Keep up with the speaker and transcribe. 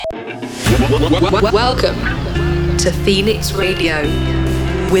Welcome to Phoenix Radio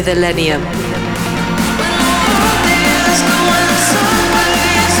with ILLENIUM.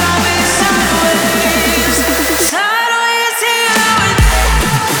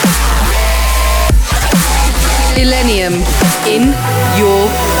 ILLENIUM in your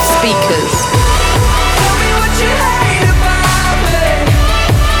speakers.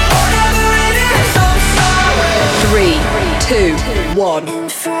 3, 2, 1.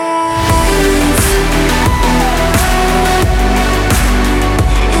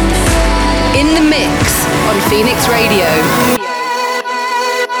 In the mix on Phoenix Radio.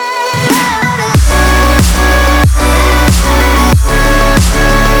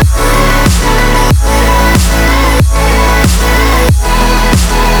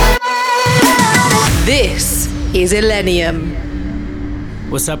 This is ILLENIUM.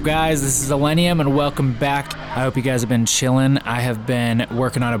 What's up, guys? This is ILLENIUM, and welcome back. I hope you guys have been chilling. I have been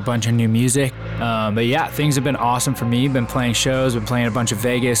working on a bunch of new music. But yeah, things have been awesome for me. Been playing shows, been playing a bunch of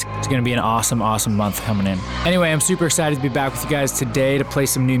Vegas. It's going to be an awesome month coming in. Anyway, I'm super excited to be back with you guys today to play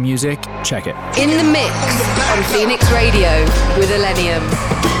some new music. Check it. In the mix on Phoenix Radio with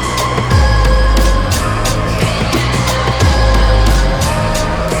ILLENIUM.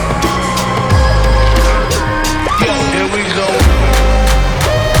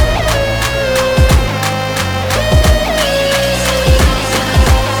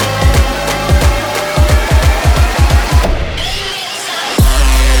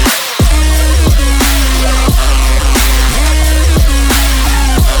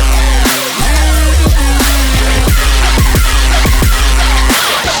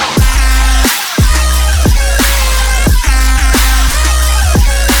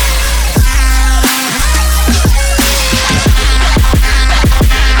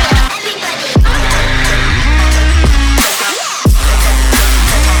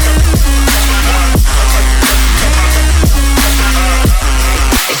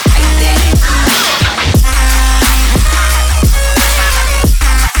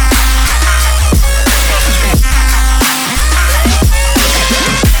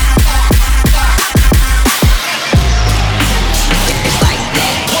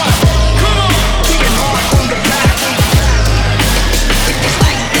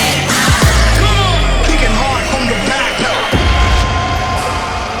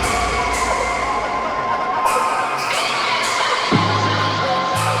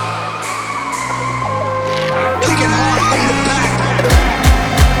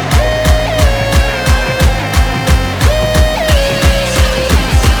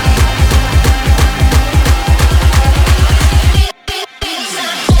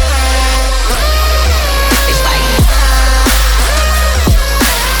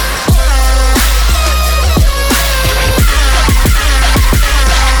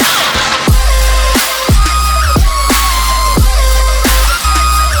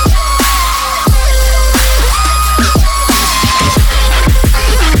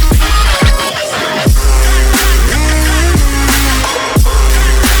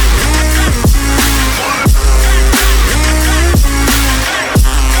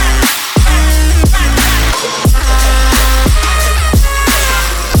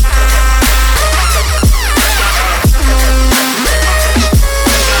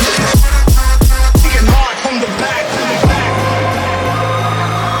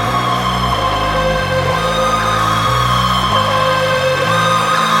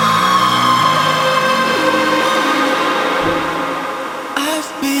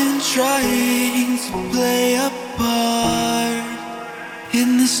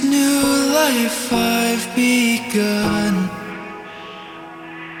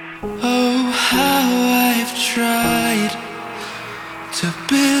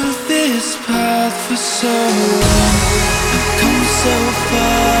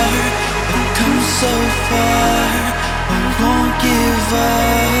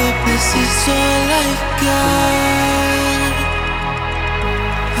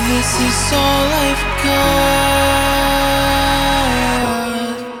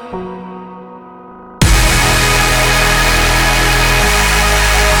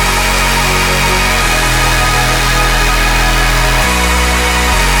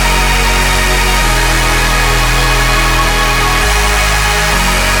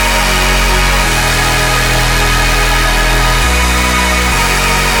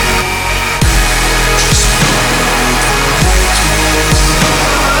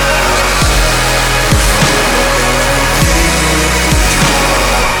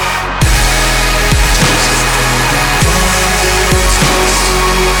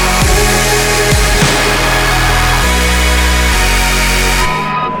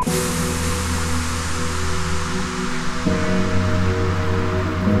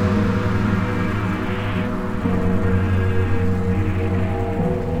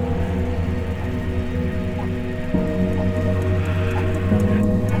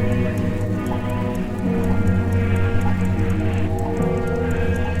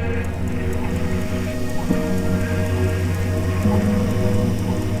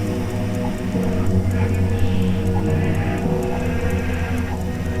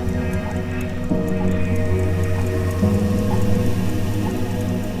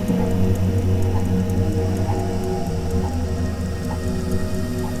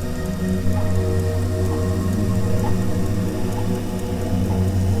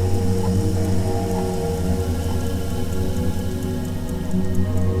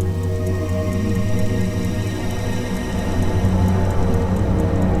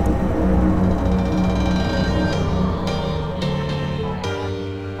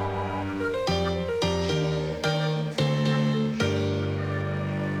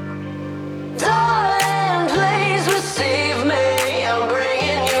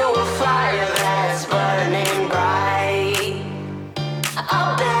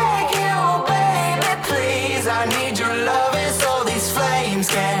 I beg you, baby, please, I need your loving so these flames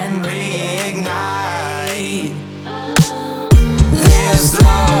can reignite. This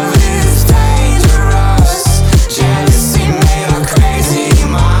love is dangerous. Jealousy made our crazy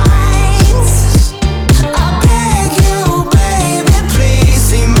minds. I beg you, baby, please,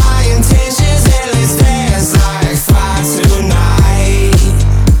 see my intentions and let's dance like fire tonight.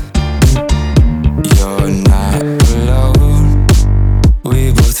 You're not alone.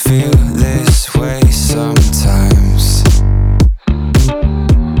 We both feel this way sometimes.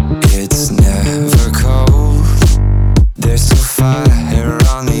 It's never cold. There's still fire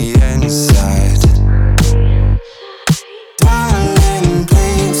on the inside. Darling,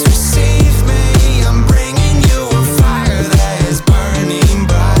 please receive me. I'm bringing you a fire that is burning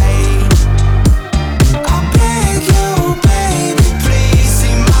bright. I beg you, baby, please,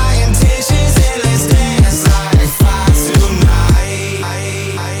 see my intentions and let's dance like fire tonight.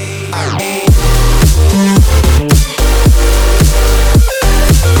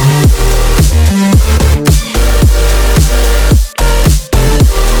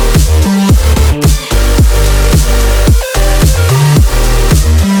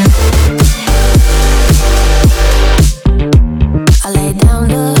 I lay down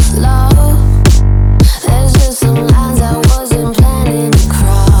the law. There's just some lines I wasn't planning to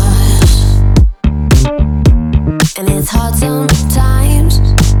cross, and it's hard sometimes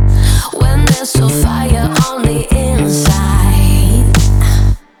when there's still fire on the inside.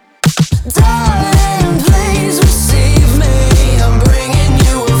 Darling, please receive me. I'm bringing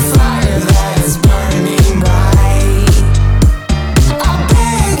you a fire that is burning bright. I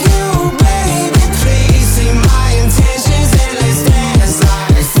beg you, baby, please, see my intentions and let's dance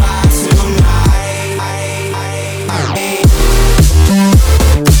like fire tonight.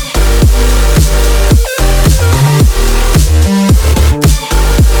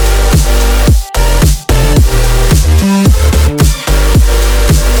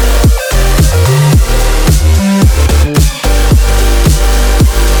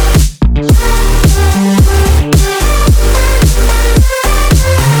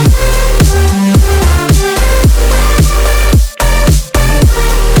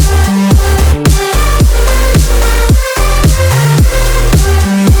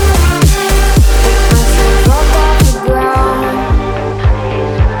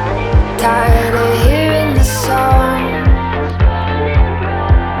 Tired of hearing the song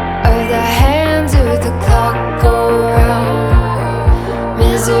of the hands of the clock go round.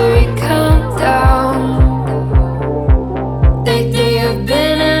 Misery come down. Lately I've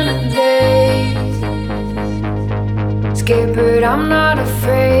been in a daze. Scared but I'm not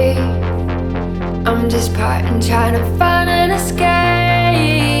afraid. I'm just parting, trying to find an escape.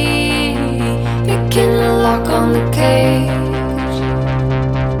 Picking the lock on the cage.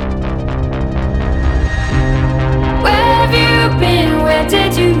 Where have you been? Where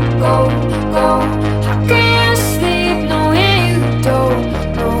did you go? How can you sleep knowing you don't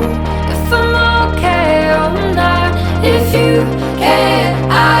know if I'm okay or not? If you can't,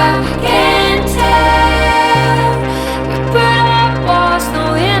 I can't tell. We put up walls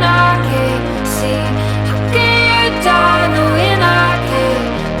knowing I can't see. How can you die knowing I can't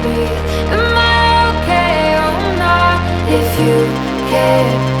breathe? Am I okay or not? If you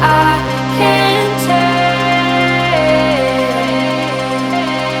can't, I can't tell.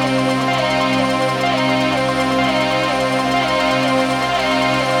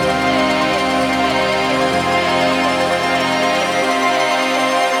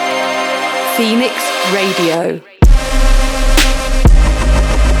 Phoenix Radio.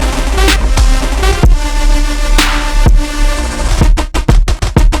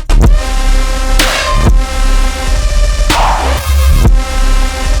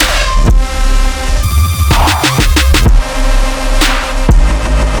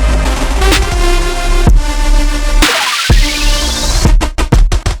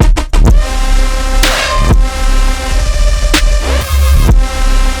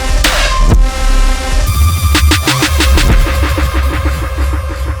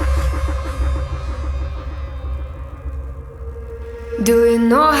 Do you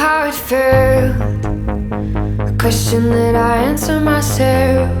know how it felt? A question that I answer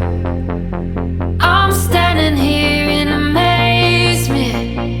myself. I'm standing here in amazement.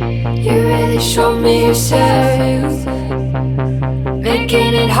 You really showed me yourself,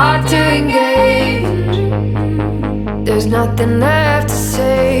 making it hard to engage. There's nothing left to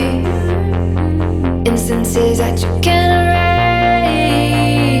say. Instances that you can't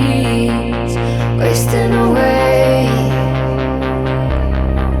erase, wasting away.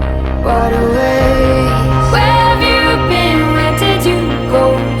 What a waste. Where have you been? Where did you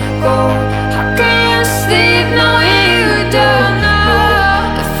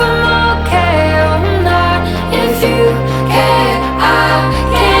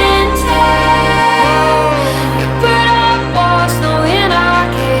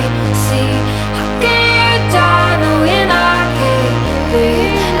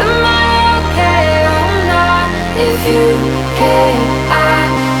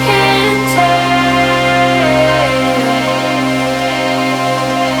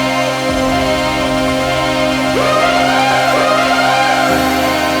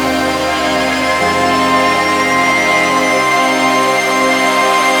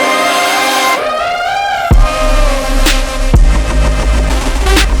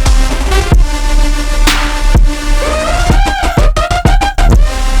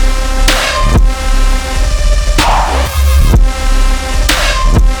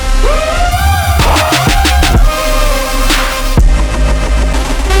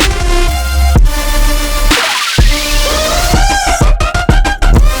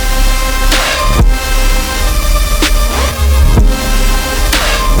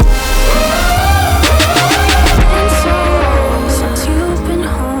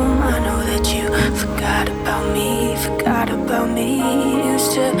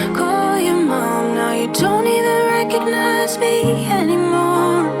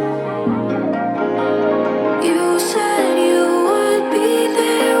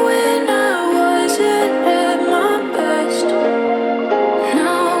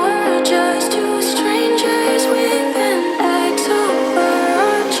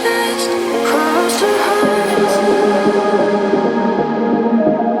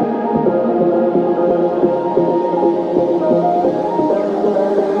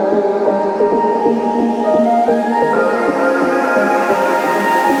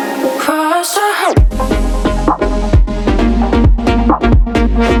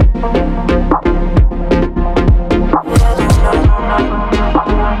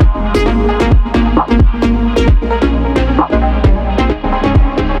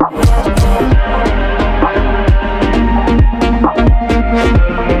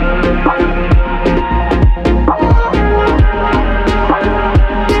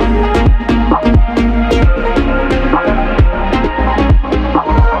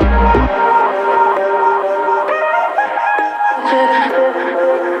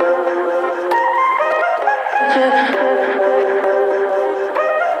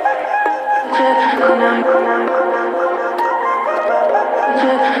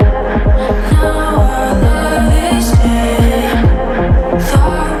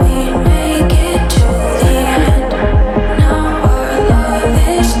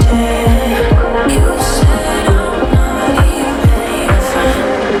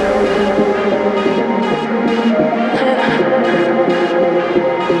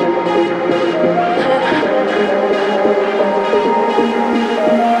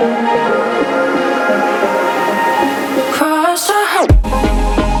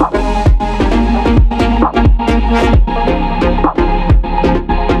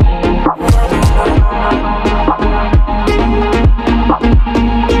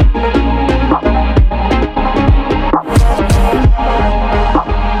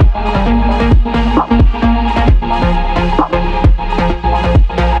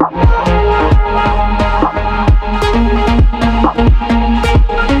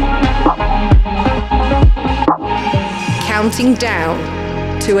counting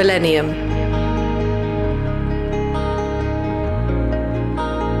down to ILLENIUM.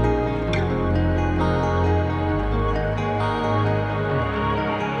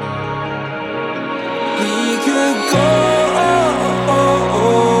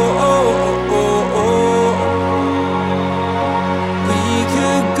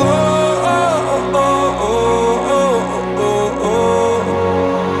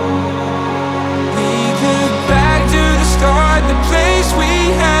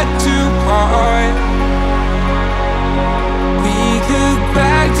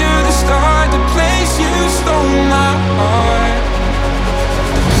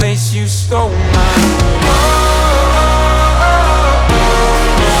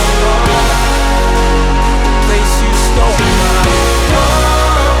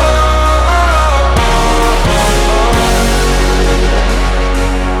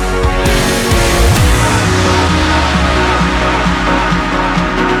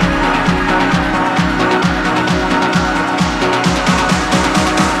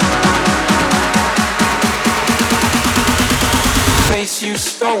 You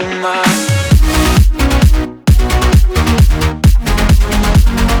stole my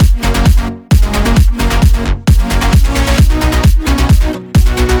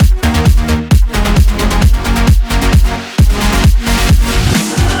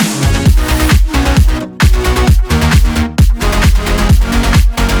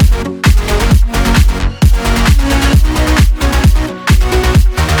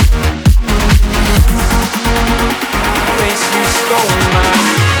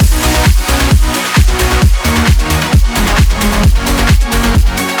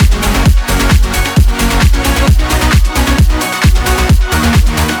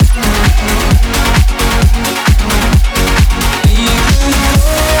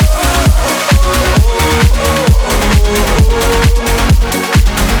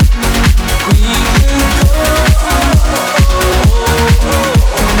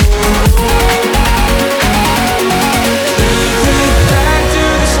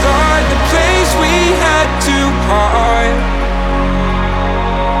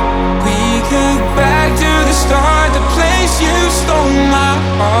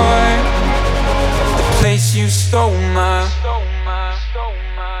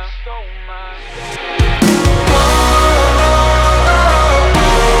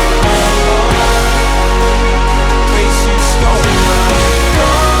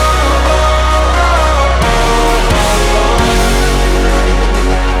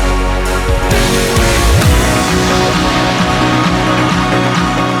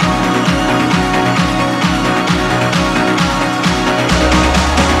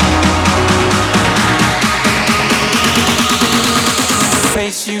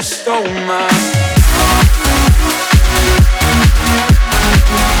you stole my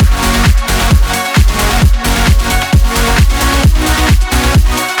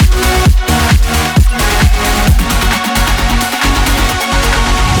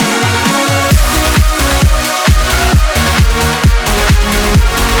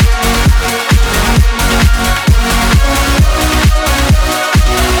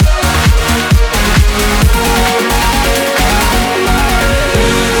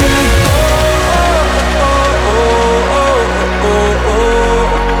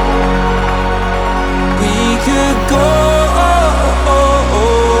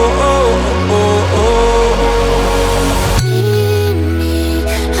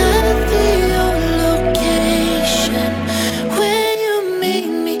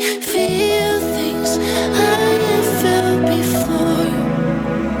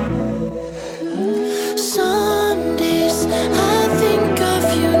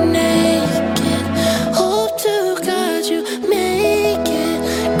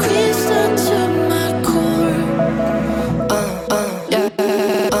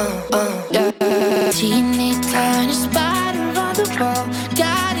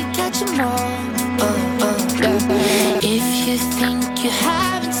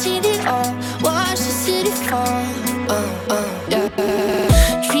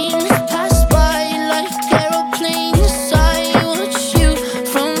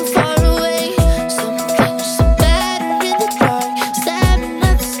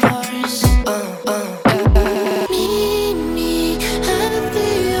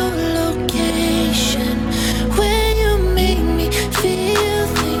location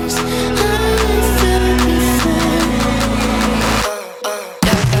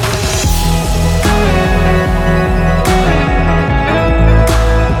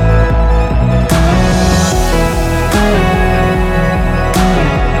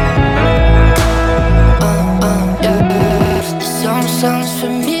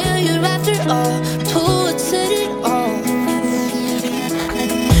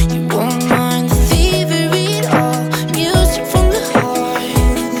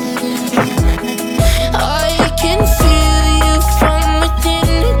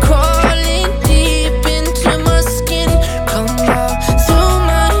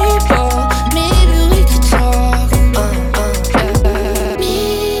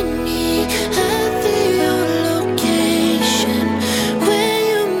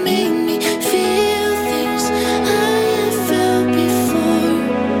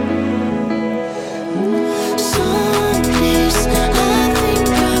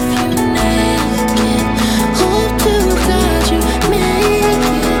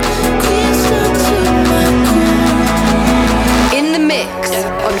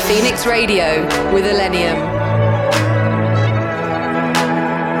Phoenix Radio with ILLENIUM.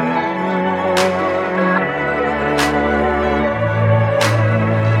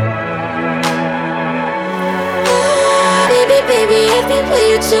 Baby, I've been where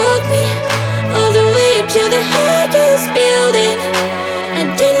you took me, all the way up to the highest building. I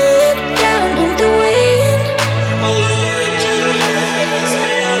didn't look down on the way in.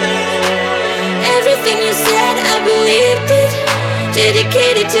 Everything you said, I believed it.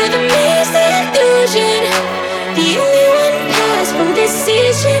 Dedicated to the maze, the illusion. The only one past from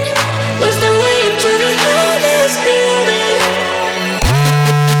decision was the way up to the highest building.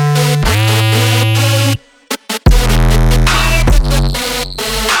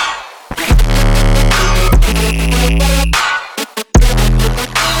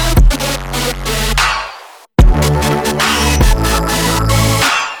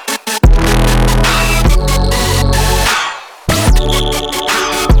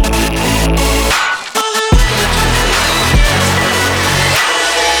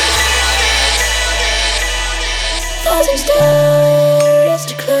 Stars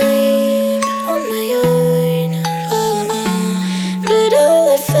to climb on my own, but all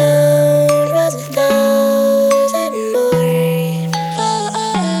I found was 1,000 more,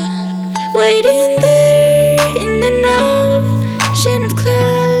 waiting there in an ocean of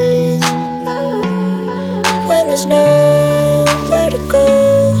clouds. When there's nowhere to go,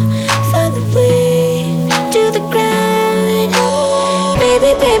 find the way to the ground.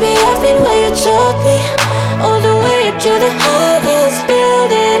 Baby, baby, I've been where you took me, all the way up to the highest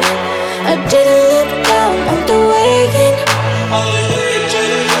building. I didn't look down on the way in.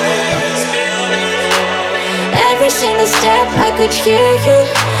 Every single step I could hear you.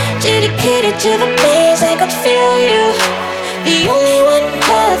 Dedicated to the maze, I could feel you. The only one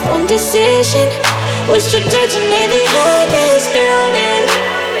path, one decision was to detonate the highest building.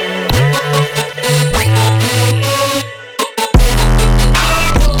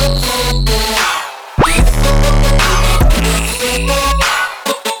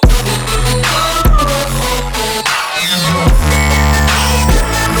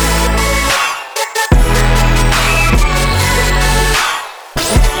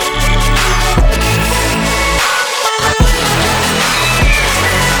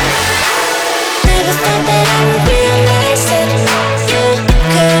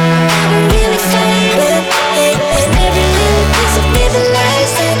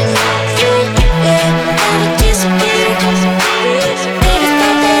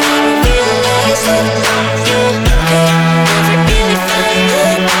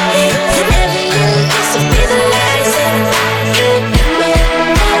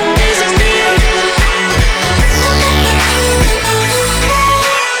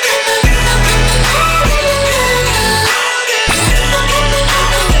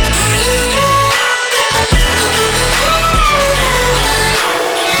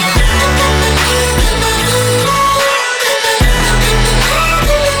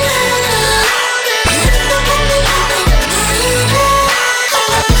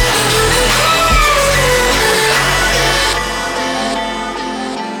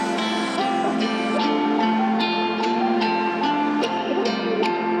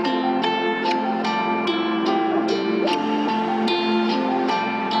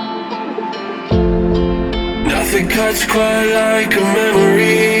 Nothing cuts quite like a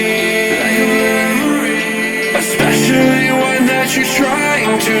memory, especially one that you're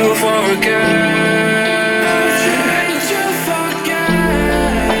trying to forget.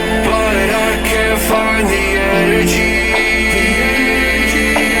 But I can't find the energy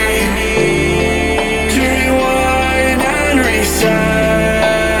to rewind and reset.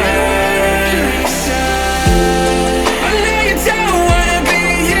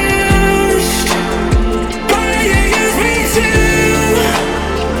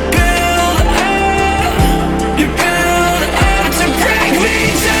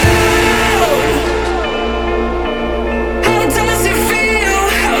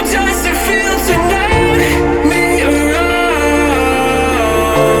 How does it feel tonight?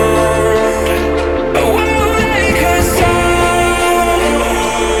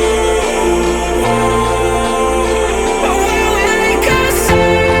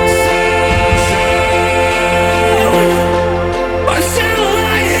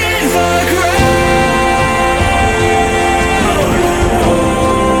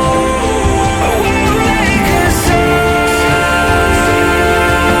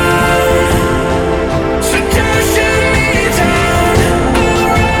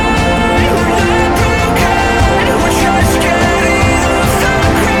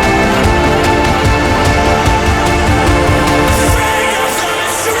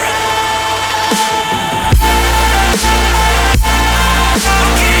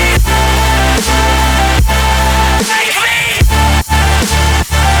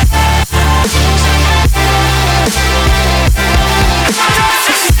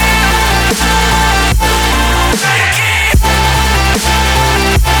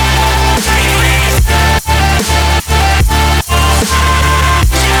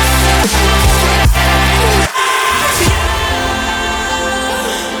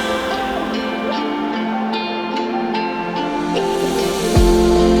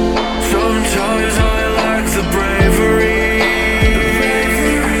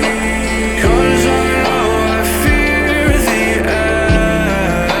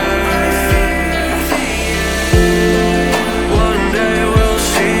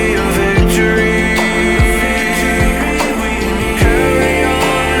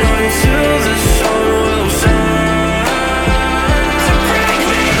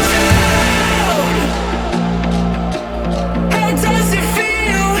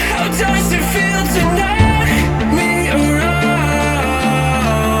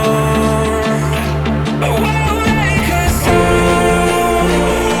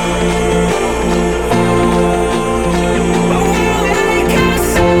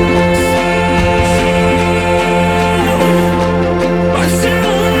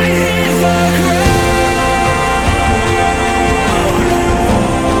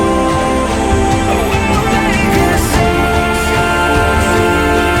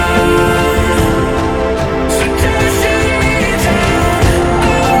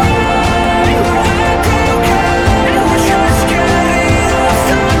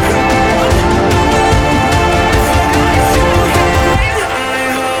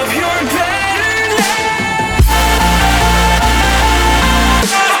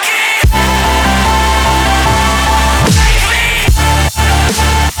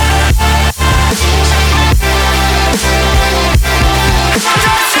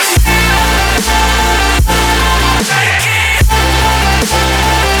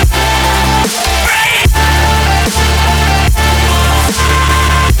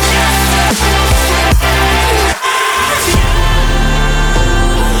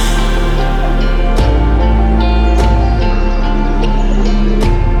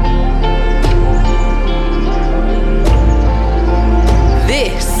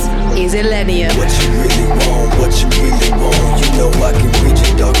 is ILLENIUM. What you really want, what you really want. You know I can read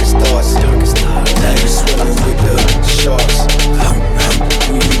your darkest thoughts. Now you're swimming with the sharks.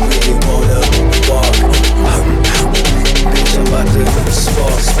 Do you really wanna walk? Bitch, I'm about to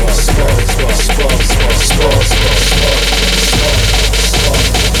spark, spark, spark, spark, spark, spark, spark, spark,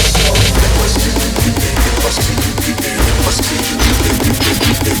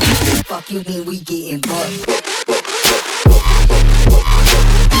 Fuck you, then we getting bucked.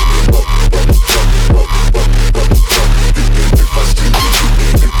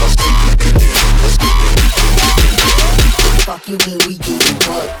 Fuck you, then we getting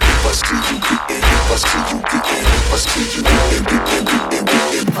bucked.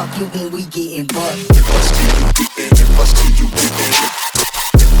 Fuck you, then we getting bucked.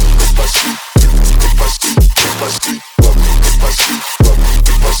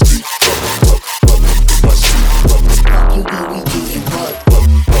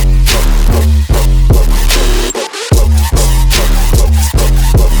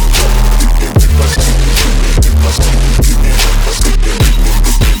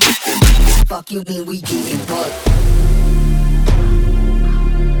 Fuck you, then we getting bucked.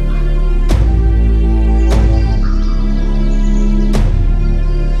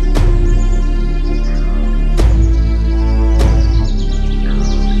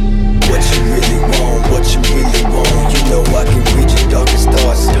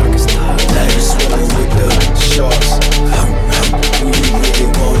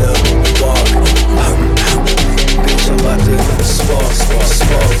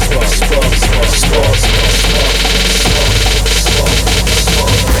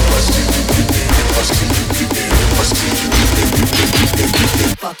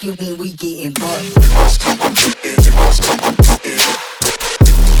 Fuck you, then we getting bucked.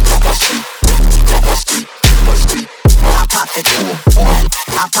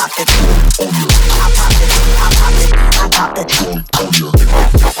 I pop the trunk on you. I pop the trunk on you. I pop the trunk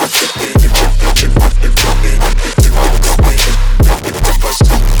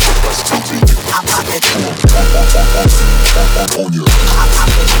on you.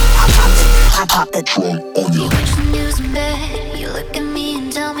 I pop the trunk on you. News in bed, you look at me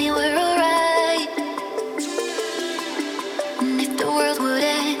and tell me we're alright. And if the world would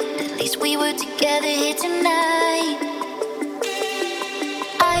end, at least we were together here tonight.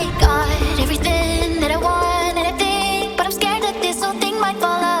 I got everything that I want and I think, but I'm scared that this whole thing might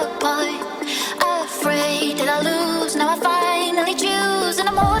fall apart. Afraid that I'll lose, now I finally choose, and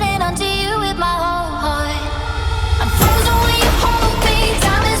I'm holding on to you with my whole heart. I'm frozen when you hold me,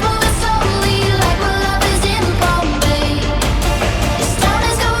 time is moving slowly, like my love is in Bombay. This town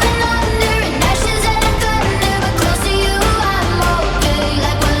is going under in ashes and in thunder, but close to you I'm okay.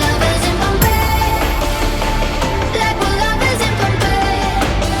 Like my love is in Bombay. Like my love is in Bombay.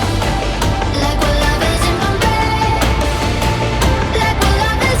 Like my love is in Bombay. Like my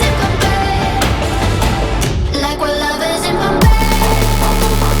love is in Bombay. Like my love is in Bombay.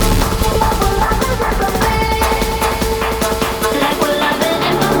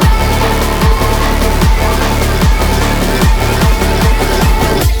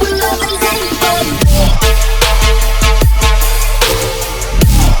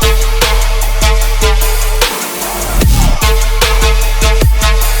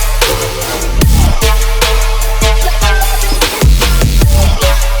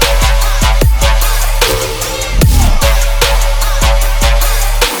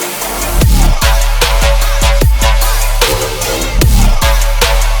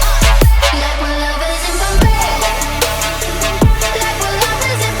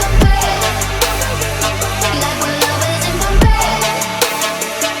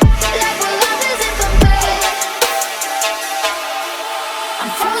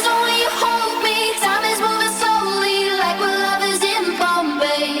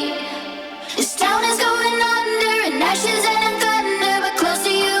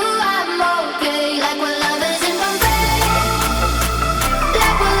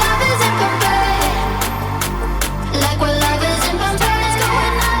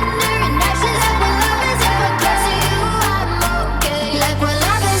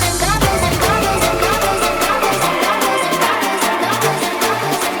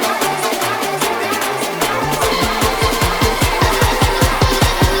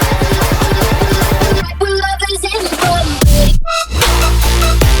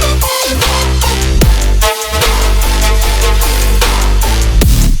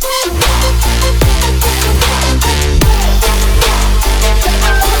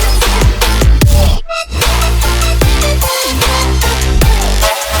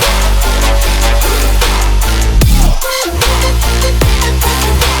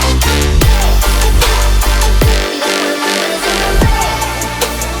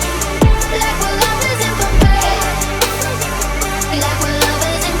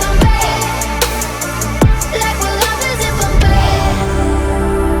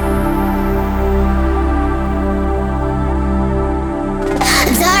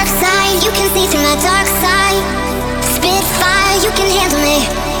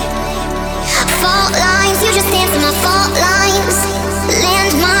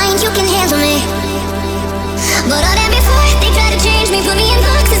 hands on me. But all that before, they tried to change me, put me in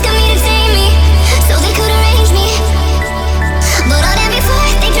boxes, got me to tame me, so they could arrange me. But all that before,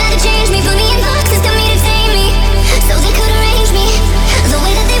 they tried to change me, put me in boxes, got me to tame me, so they could arrange me the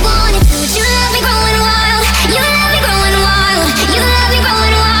way that they wanted to. You love me growing wild, you love me growing wild, you love me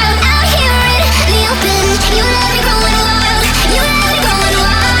growing wild, out here in the open. You love me growing wild, you love me growing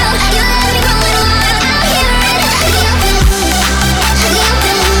wild, you love me growing wild, out here in the open, the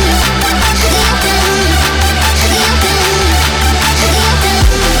open, the open, the open, the open,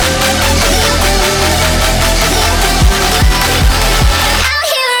 out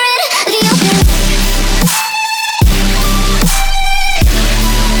here in the open.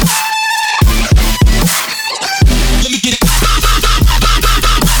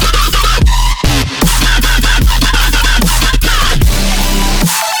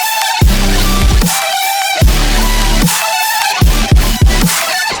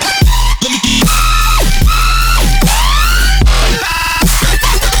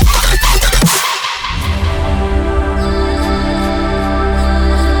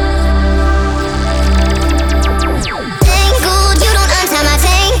 Tangled, you don't untie my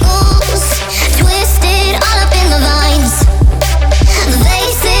tangles. Twisted all up in the vines.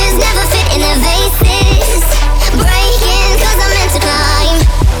 Vases never fit in their vases. Breaking 'cause I'm meant to climb.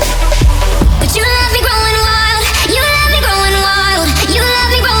 But you love me growing wild, you love me growing wild, you love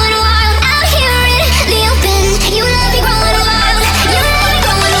me growing wild, out here in the open. You love me growing wild, you love me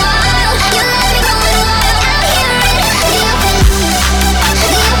growing wild, you love me growing wild, out here in the open,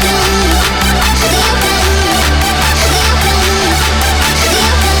 the open, the open, the open, the open,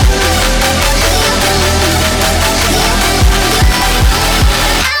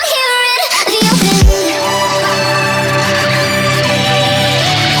 out here in the open.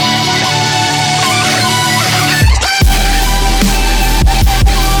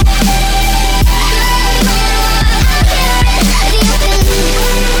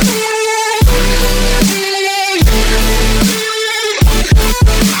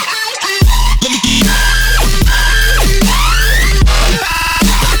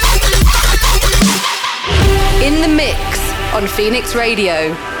 In the mix on Phoenix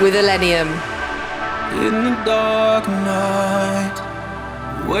Radio with ILLENIUM. In the dark night,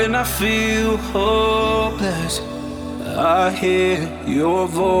 when I feel hopeless, I hear your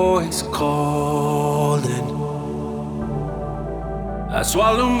voice calling. I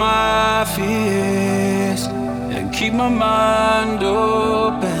swallow my fears and keep my mind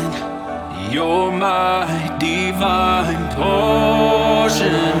open. You're my divine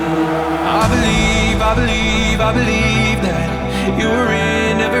portion. I believe that you're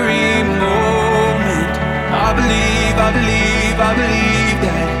in every moment. I believe that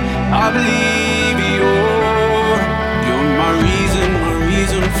you're my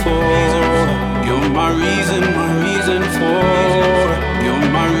reason for. You're my reason for. You're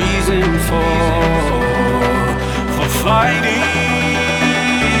my reason for fighting.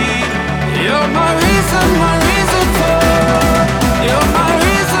 You're my reason for. You're my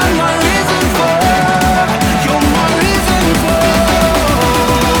reason for. You're my reason for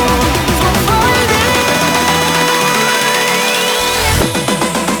fighting.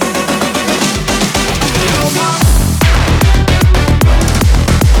 You're my reason.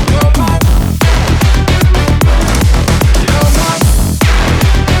 You're my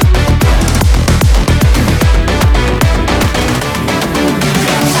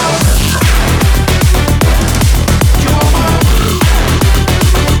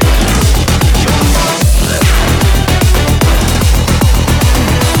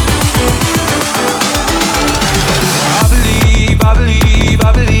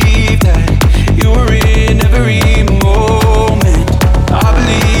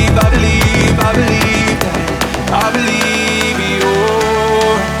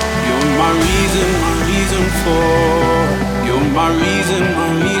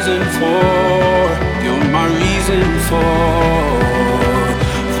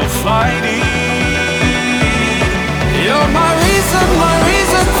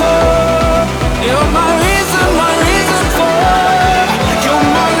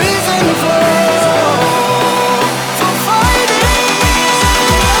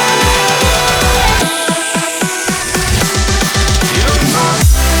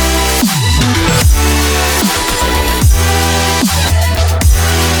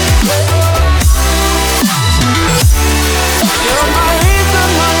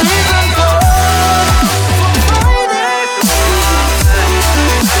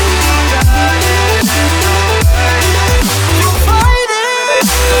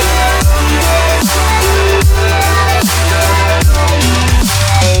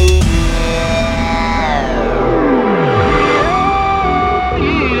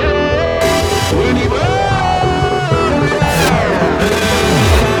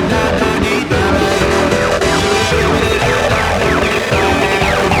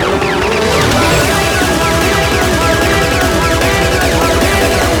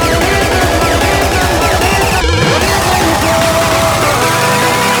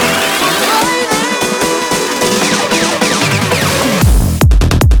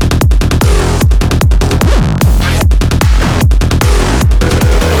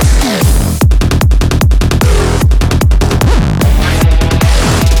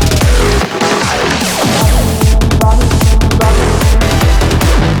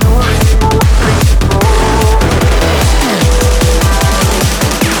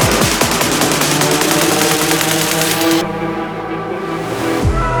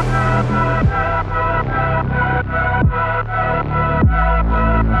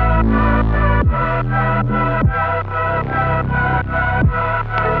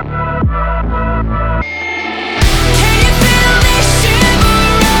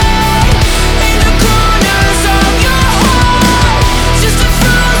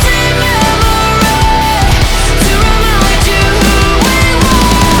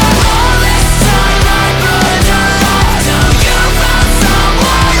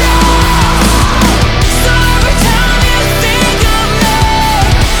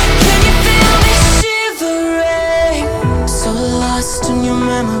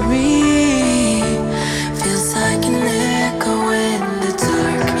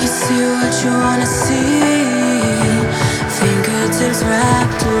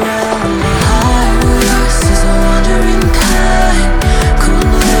wrapped around my heart. Yours is a wandering kind,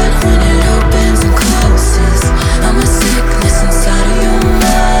 cool it when it opens and closes. I'm a sickness inside of your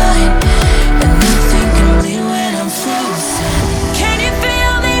mind, and nothing can bleed when I'm frozen. Can you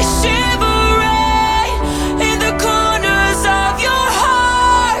feel me shivering in the corners of your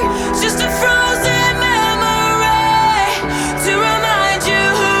heart? Just a frozen memory to remind you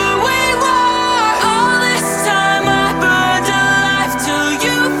who we were. All this time I burned alive till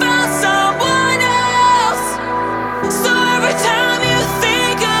you found someone else. So every time you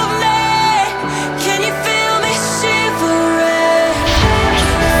think of me, can you feel me shivering?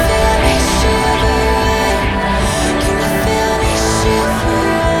 Can you feel me shivering? Can you feel me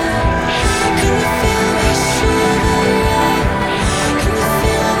shivering? Can you feel me shivering? Can you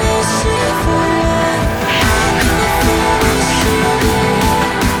feel me shivering? Can you feel me shivering?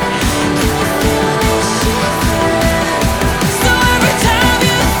 Can you feel me shivering? So every time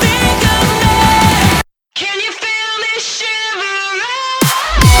you think of me, can you feel me shivering?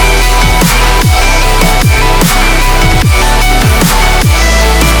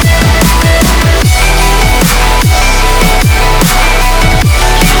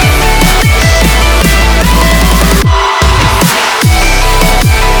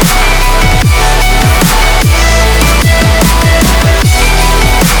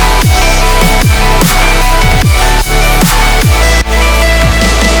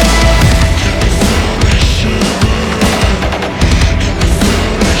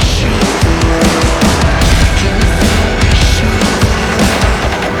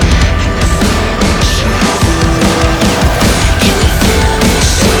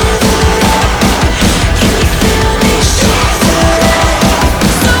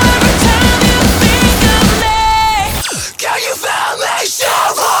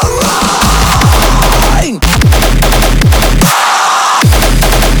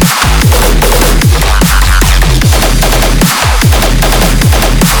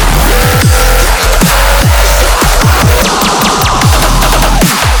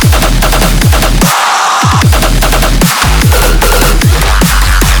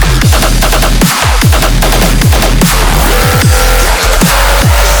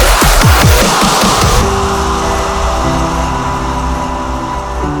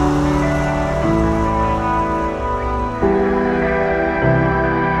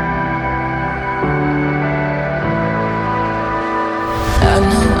 I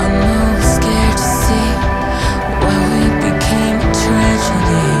know, we're scared to see why we became a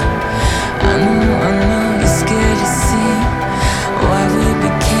tragedy. I know, you're scared to see why we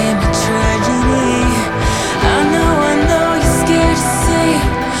became a tragedy. I know, you're scared to see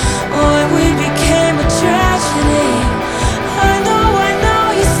why we became a tragedy. I know,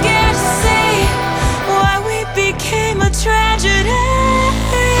 you're scared to see why we became a tragedy.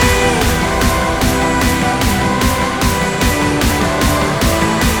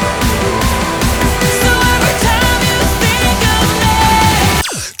 So every time you think of me,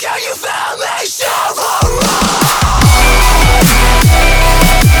 can you feel me shivering?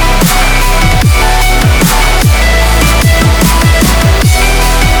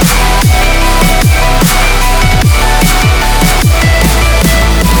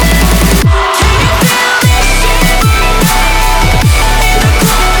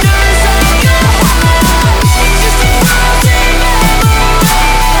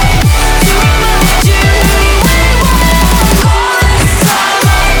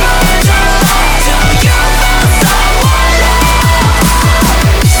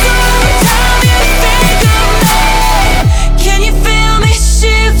 Can you feel me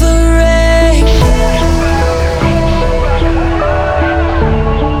shivering?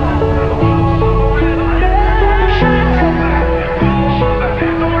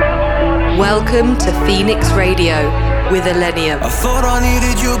 Welcome to Phoenix Radio with ILLENIUM. I thought I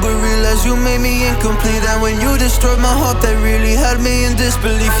needed you, but realized you made me incomplete. And when you destroyed my heart, that really had me in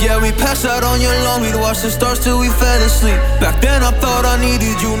disbelief. Yeah, we passed out on your lawn, we'd watch the stars till we fell asleep. Back then I thought I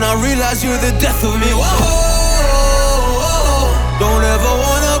needed you, now realize you're the death of me. Whoa, don't ever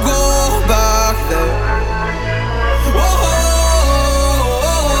wanna go back there. Whoa,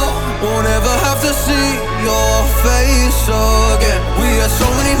 won't ever have to see your face again. We had so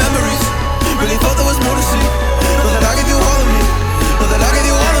many memories, really thought there was more to see. Know that I give you all of me, know that I give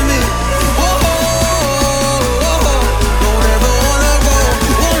you all of me. Don't ever wanna go,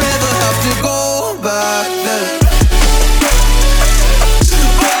 won't ever have to go back there.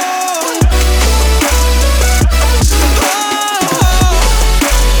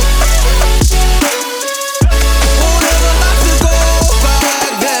 Won't ever have to go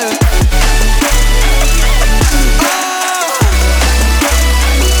back there.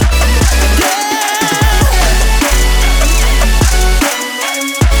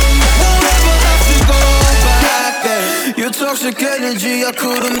 I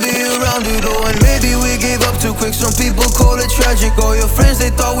couldn't be around it. Oh, and maybe we gave up too quick. Some people call it tragic. All your friends,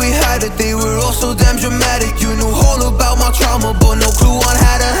 they thought we had it. They were all so damn dramatic. You knew all about my trauma, but no clue on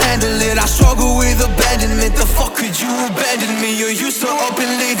how to handle it. I struggle with abandonment. The fuck could you abandon me? You're used to up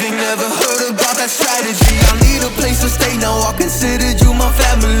and leaving. Never heard about that strategy. I need a place to stay now. I considered you my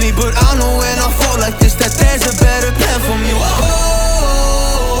family, but I know when I fall like this that there's a better plan for me. Whoa,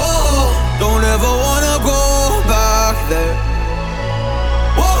 don't ever wanna go back there.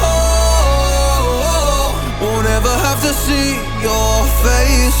 Whoa, won't ever have to see your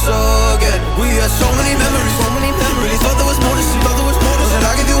face again. We had so many memories, so many memories. Really thought there was more to see, thought there was more to see.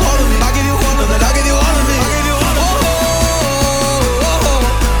 That I give you all of me, I give you all of that I give you all of me.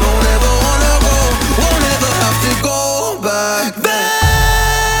 Don't ever wanna go, won't ever have to go back there.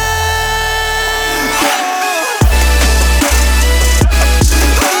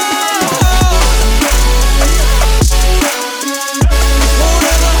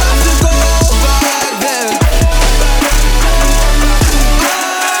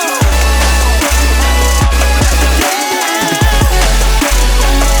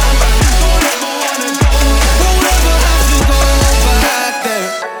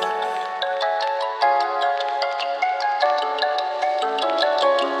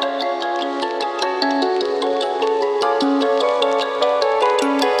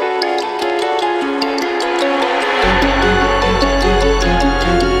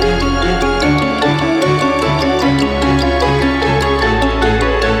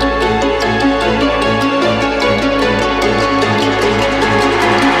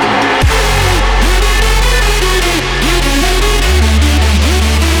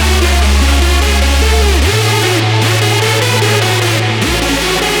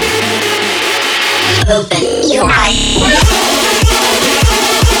 Open your eyes.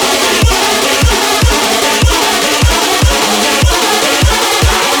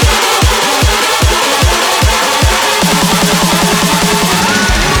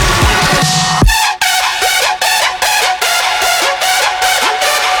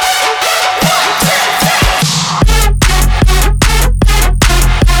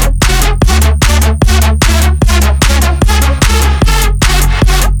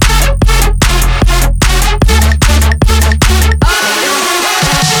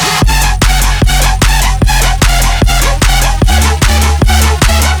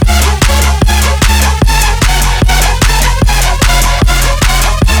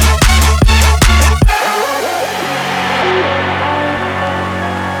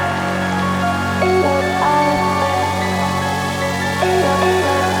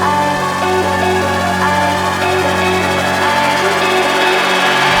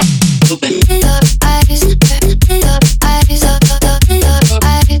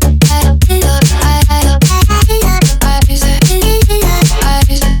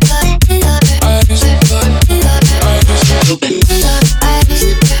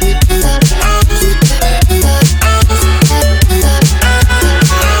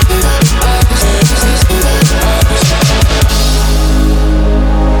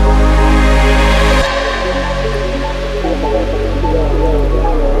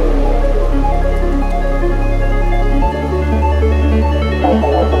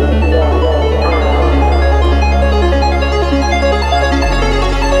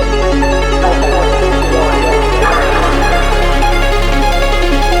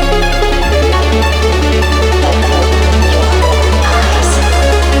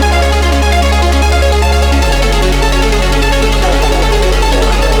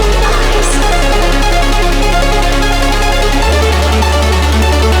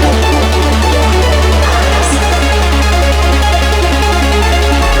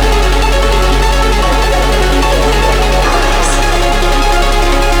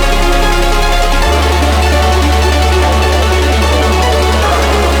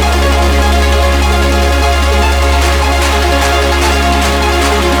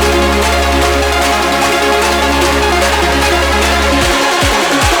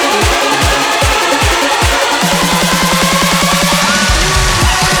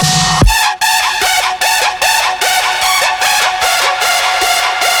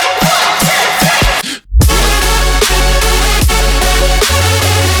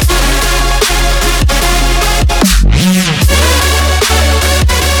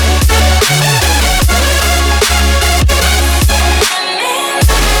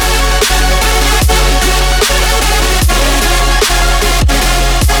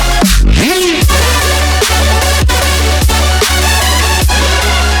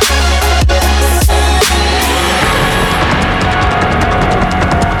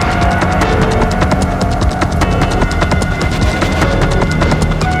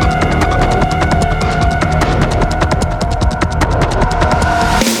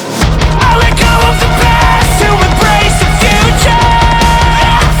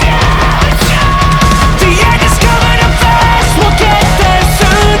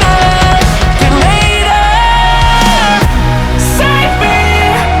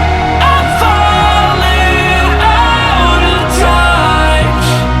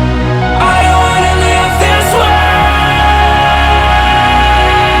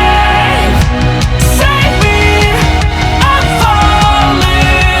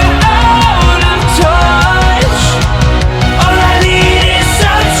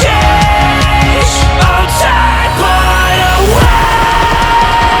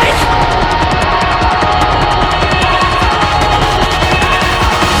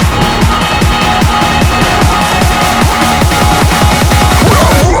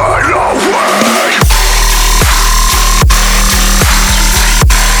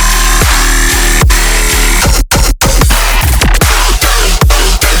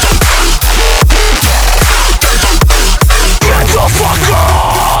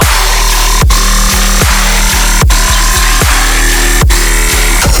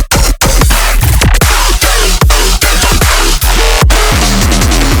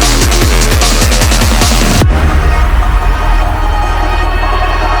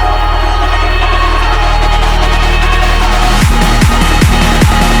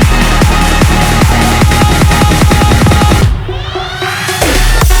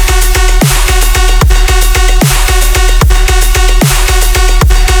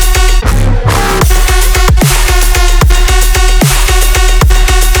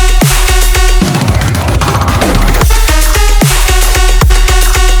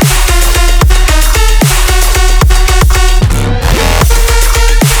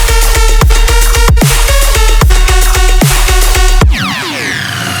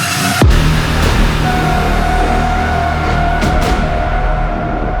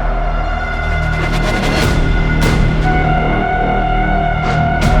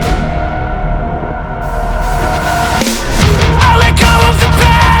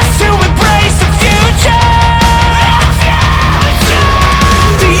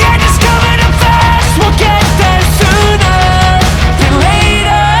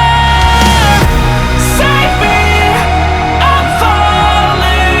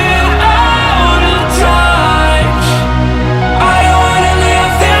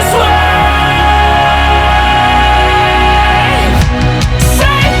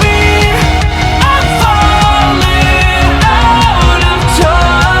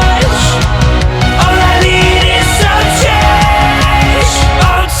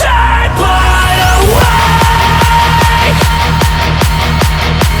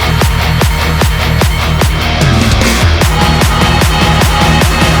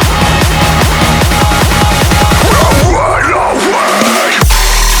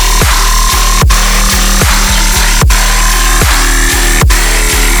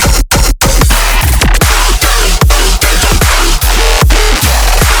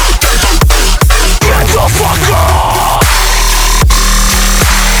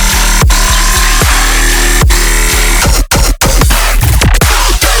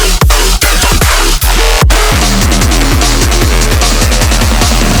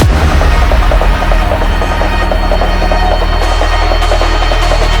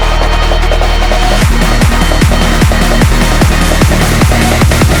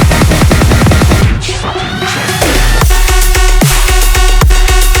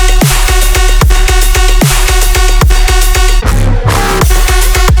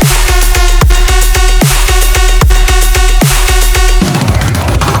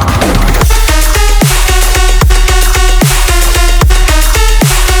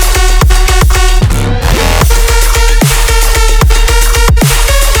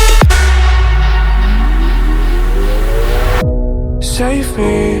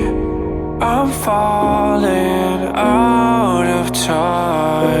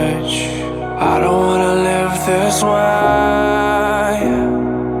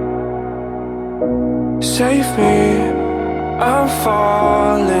 Save me, I'm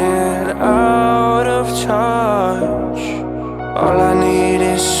falling out of touch. All I need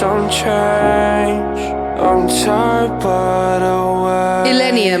is some change. I'm tired but awake.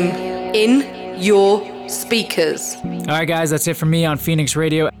 ILLENIUM in your speakers. Alright guys, that's it from me on Phoenix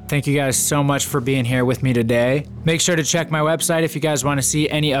Radio. Thank you guys so much for being here with me today. Make sure to check my website if you guys want to see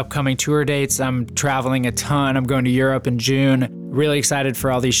any upcoming tour dates. I'm traveling a ton. I'm going to Europe in June. Really excited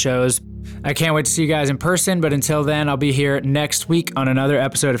for all these shows. I can't wait to see you guys in person, but until then, I'll be here next week on another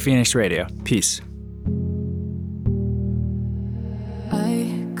episode of Phoenix Radio. Peace.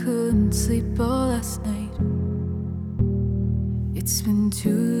 I couldn't sleep all last night. It's been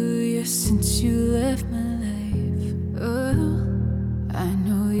 2 years since you left my life. Oh, I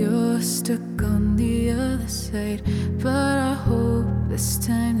know you're stuck on the other side, but I hope this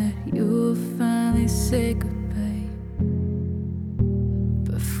time that you'll finally say goodbye.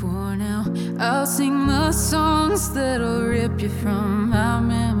 But for now, I'll sing the songs that'll rip you from my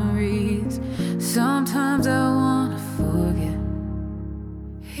memories. Sometimes I wanna forget.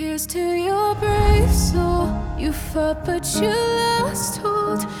 Here's to your brave soul. You fought but you lost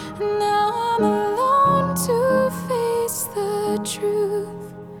hold, and now I'm alone to face the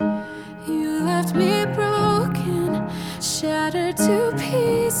truth. You left me broken, shattered to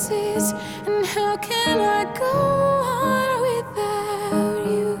pieces, and how can I go on without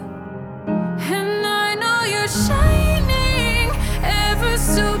you? And I know you're shining ever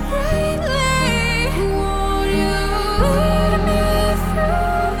so brightly. Won't you lead me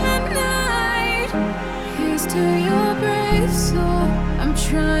through the night? Here's to your brave soul. I'm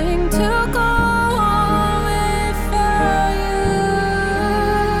trying to go on without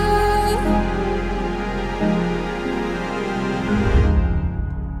you.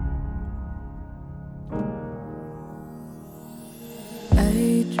 I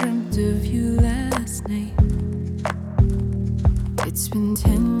dreamt of you last night. It's been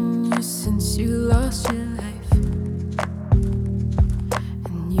 10 years since you lost your life,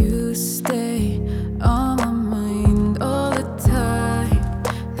 and you stay on my mind all the time.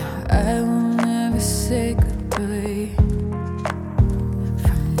 Now I will never say goodbye.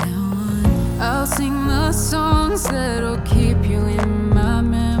 From now on, I'll sing the songs that'll keep you in my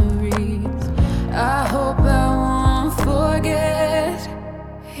memories. I hope I won't forget.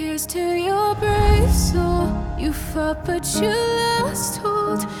 Here's to your brave soul. You fought but you lost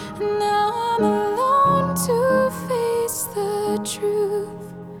hold, and now I'm alone to face the truth.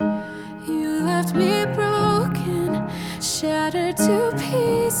 You left me broken, shattered to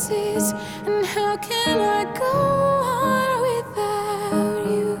pieces, and how can I go on without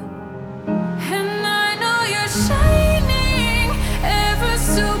you? And I know you're shining ever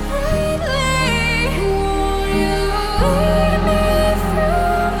so brightly. Won't you lead me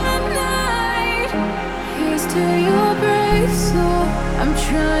through the night? Here's to your brave soul. I'm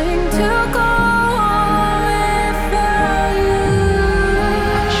trying